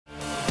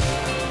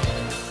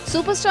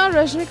Superstar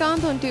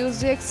Rajnikanth on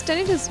Tuesday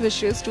extended his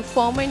wishes to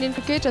former Indian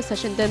cricketer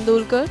Sachin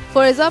Tendulkar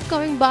for his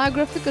upcoming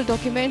biographical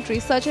documentary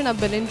Sachin A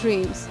Billion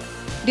Dreams.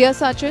 Dear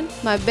Sachin,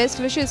 my best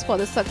wishes for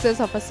the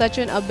success of a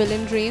Sachin A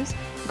Billion Dreams.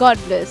 God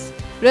bless.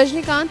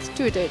 Rajnikanth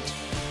tweeted.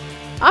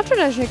 After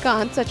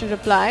Rajnikanth, Sachin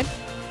replied,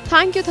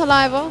 "Thank you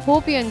Thalaiva,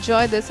 hope you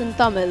enjoy this in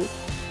Tamil."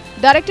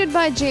 Directed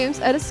by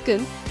James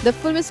Erskine, the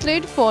film is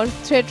slated for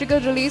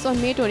theatrical release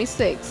on May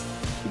 26.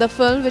 The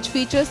film, which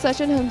features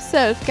Sachin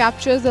himself,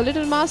 captures the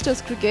Little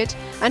Master's cricket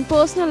and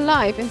personal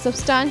life in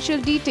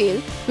substantial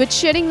detail, with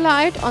shedding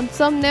light on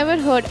some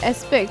never-heard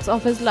aspects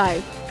of his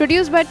life.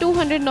 Produced by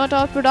 200 Not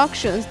Out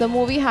Productions, the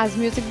movie has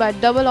music by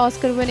double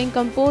Oscar-winning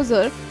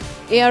composer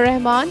A.R.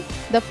 Rahman.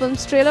 The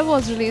film's trailer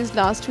was released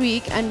last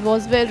week and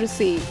was well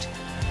received.